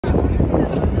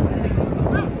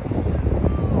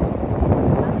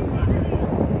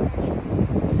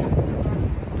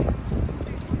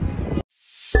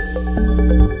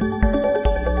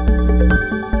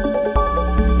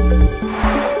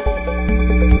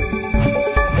Hi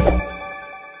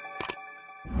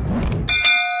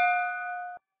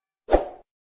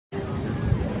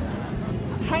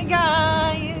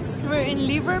guys! We're in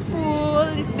Liverpool.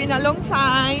 It's been a long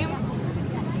time.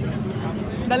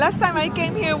 The last time I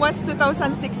came here was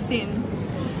 2016.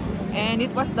 And it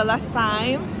was the last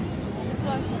time.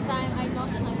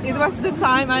 It was the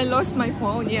time I lost my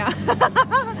phone, yeah. Last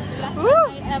time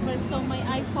I ever saw my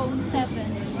iPhone 7.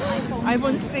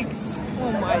 iPhone 6.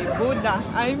 Oh my Buddha.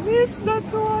 I missed that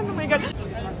one. Oh my God.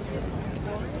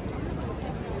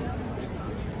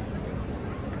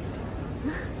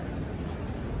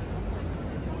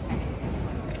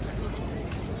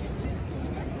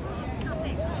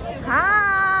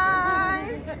 Hi!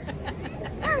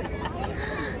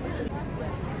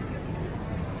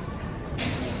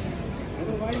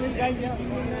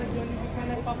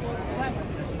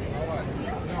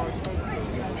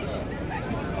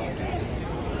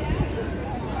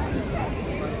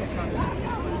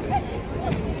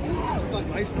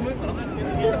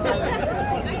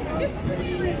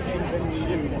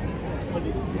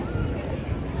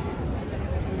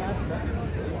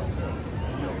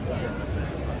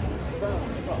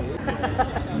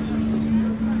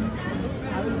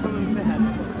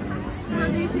 So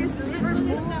this is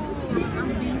Liverpool. Ang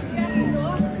busy.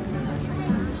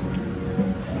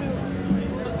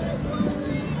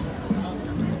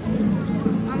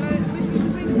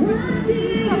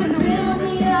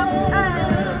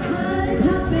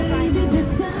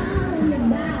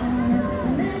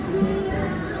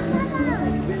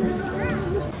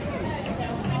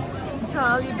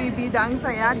 Jollibee, bida ang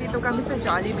saya. Dito kami sa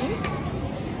Jollibee.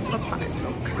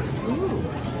 Papasok. Ooh.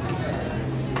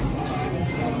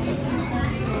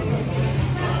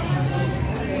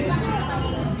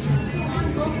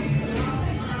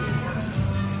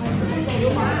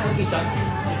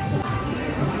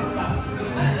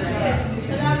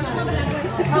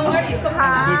 How are you?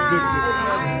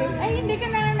 Hi! Ay, hindi ka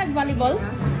na nag-volleyball?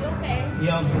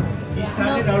 Yeah, he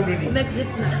started already. Nag-zip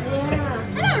na.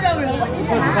 Hello.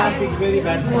 Traffic very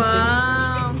bad.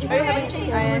 Wow!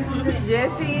 Ayan, this is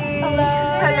Jessie.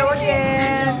 Hello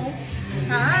again.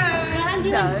 Hi!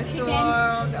 Charles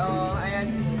World. Oh, ayan,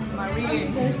 this is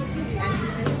Marie. And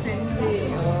this is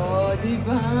Cindy. Oh,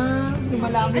 diba?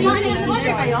 Lumalaman yung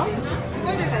Nag-order kayo?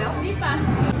 Nag-order kayo? Hindi pa.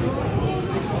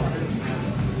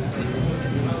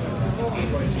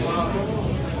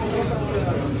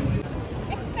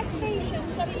 Expectations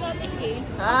sa Dumating.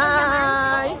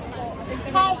 Hi!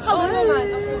 Hi, hello.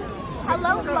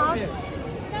 Hello, vlog.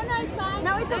 No, it's fine.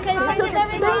 No, it's okay. Thank you!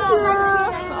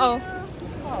 Oh.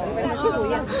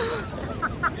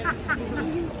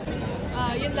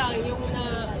 Yun lang, yung una,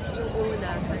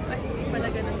 ay, hindi pala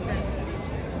ganun ka.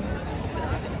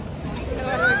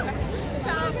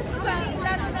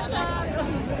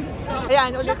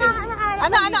 Ayan, ulitin.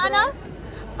 Ano?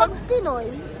 Pag Pinoy,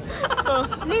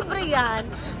 libre yan.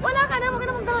 Wala ka na, huwag ka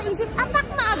na magdalang isip. Attack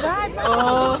na agad.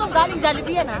 Oh. Itong galing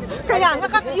Jollibee yan, ha? Kaya,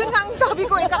 yun nga ang sabi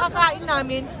ko, kakakain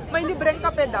namin. May libreng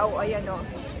kape daw. Ayan, o.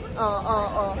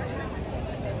 Oh.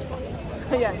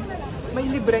 Ayan. May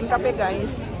libreng kape,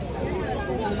 guys.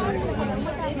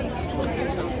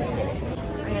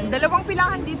 Ayan, dalawang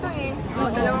pilahan dito eh.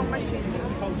 Oh, dalawang machine.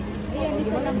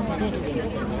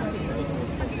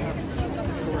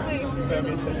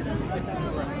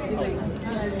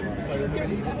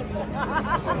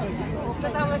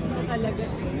 Katawad mo talaga.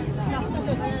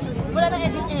 Wala na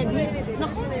edit.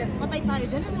 Naku, matay tayo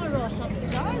dyan. Ang mga raw shots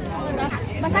dyan.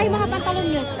 Basahin mga pantalon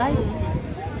nyo. Ay.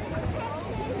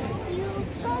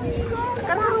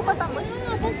 Nagkararo pa tamo.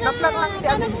 Naplag lang si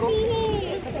amin ko.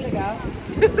 Talaga?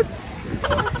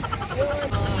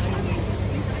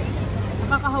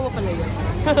 Nakakahawa pala yun.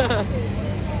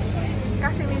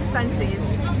 Kasi minsan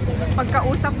sis,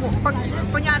 pagkausap mo, pag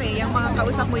kunyari, yung mga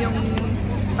kausap mo yung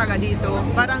taga dito,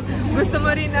 parang gusto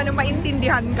mo rin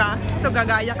maintindihan ka. So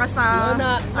gagaya ka sa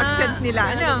accent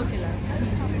nila. Ano?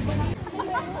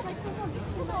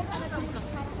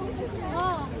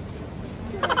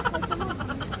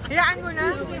 Hayaan mo na.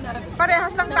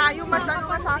 Parehas lang tayo. Mas ano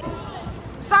nga sa akin.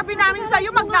 Sabi namin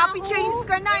sa'yo, mag-nappy chains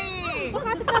ka na eh.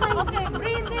 Okay,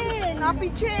 breathe in.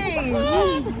 Nappy chains.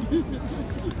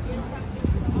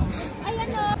 Ayan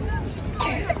o.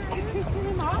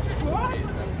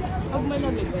 Pag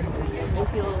malamig, I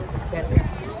feel better.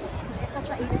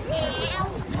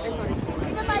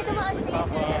 Hindi na tayo dumaan sa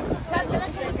isip. Saan ka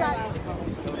lang sigat.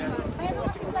 Mayroon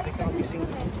kasi balik ka dito.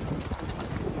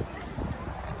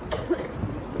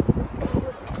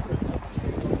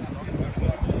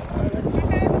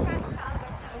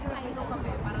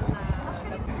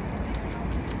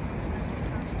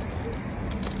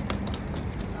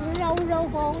 Row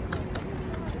boat.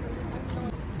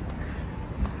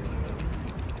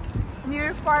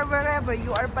 Near, far, wherever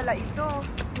you are pala ito.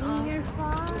 Near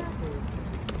far.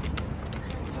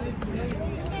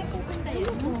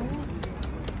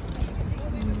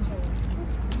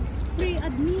 Free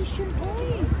admission,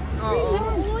 oy! Oo.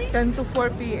 10 to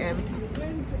 4 p.m.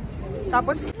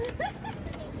 Tapos,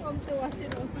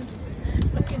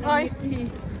 ay.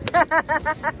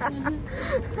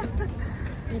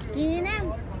 Ikinang.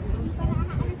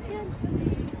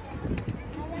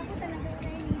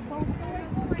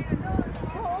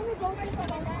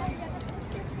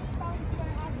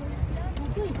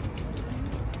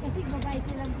 Kasi babae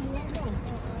silang bilang doon.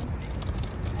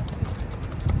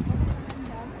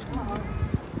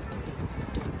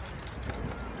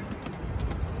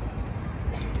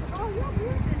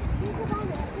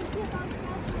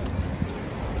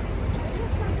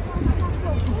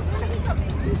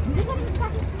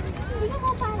 Hindi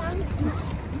mo parang,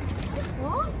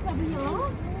 oh, sabi niyo?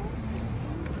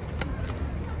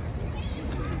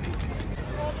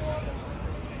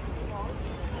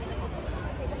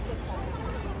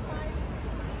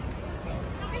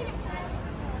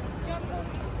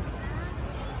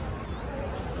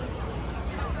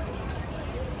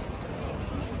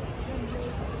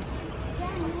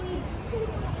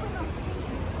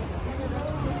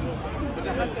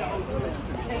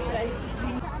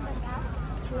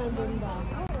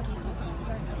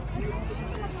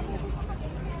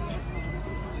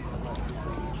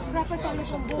 Berapa kali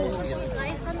sembuh?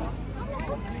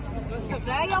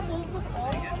 Saya pulsos.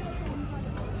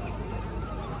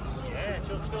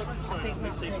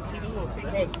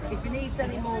 If you need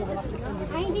any more, we'll have to send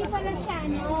you. Ay, hindi pala siya,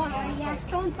 ano, yeah,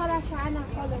 stone pala siya na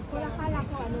color. Kaya kala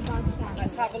ko ano ba siya.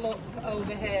 Let's have a look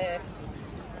over here.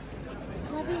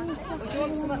 Sabi niya sa Do you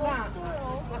want some of that?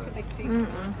 It's like a big piece.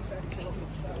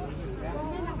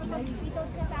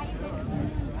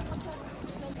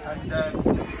 And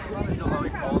this is one of the high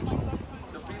calls.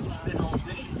 The people's been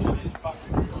auditioned for this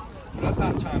battle. But at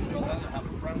that time, John Lennon had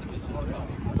a brand of his life.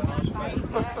 When I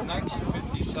spent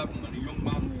 1957 when a young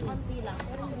man.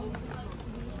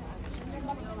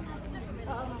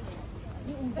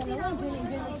 yung dalawa,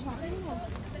 dyan sa akin mo.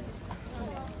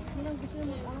 Yun ang gusto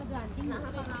mo, ang ganting na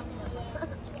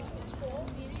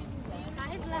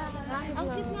kahit lang. Ang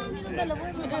cute nga nilang dalawa.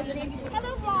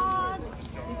 Hello, vlog!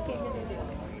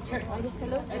 Hello,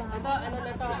 vlog. Ito, ano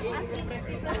na to?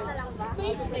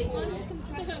 Face plate.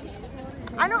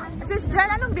 Ano, Sis Jen,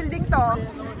 anong building to?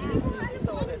 Hindi ko nga alam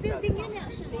kung anong building yun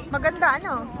actually. Maganda,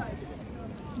 ano?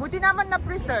 Buti naman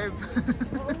na-preserve.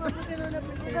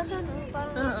 Maganda, no?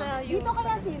 Parang sa dito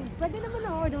kaya, Sil. Pwede naman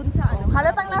ako doon sa ano.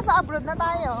 Halatang nasa abroad na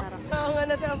tayo. Oo nga,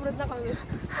 nasa abroad na kami.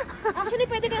 Actually,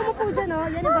 pwede kayo umupo dyan, no?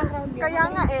 Yan ang background yun. Kaya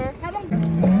nga eh. Habang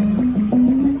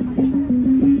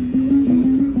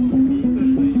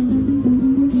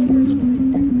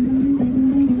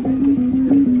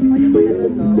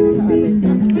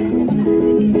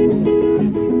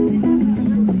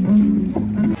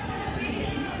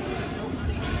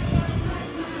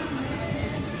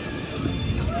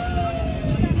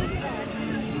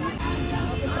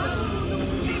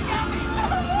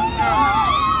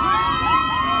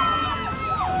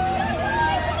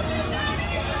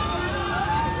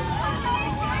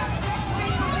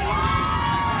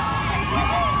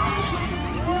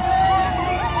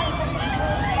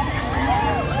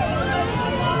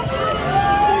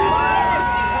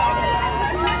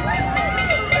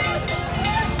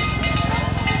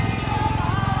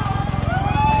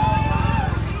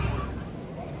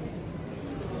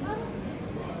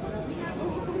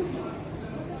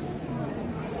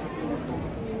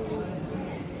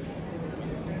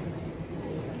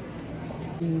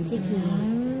sige.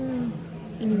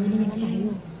 Iniwan na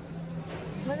tayo.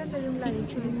 Maganda yung light.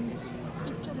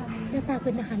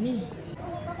 Napagod na kami.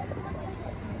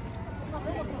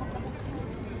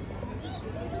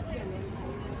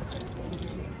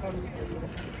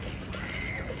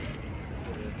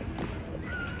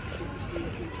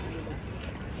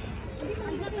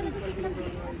 Hindi na talaga signal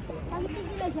dito. Palitin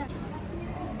nila siya.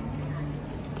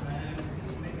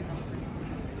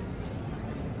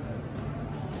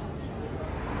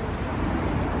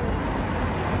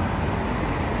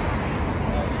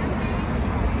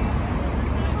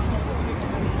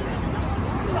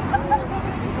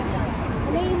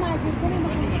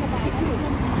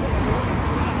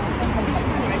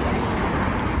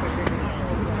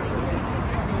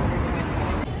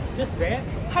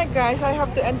 Hi guys, I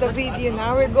have to end the video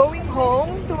now. We're going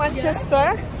home to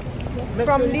Manchester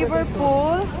from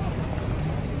Liverpool.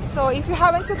 So if you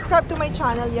haven't subscribed to my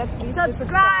channel yet, please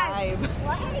subscribe.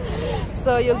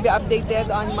 So you'll be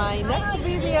updated on my next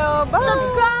video. Bye!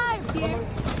 Subscribe! Here.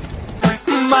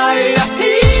 My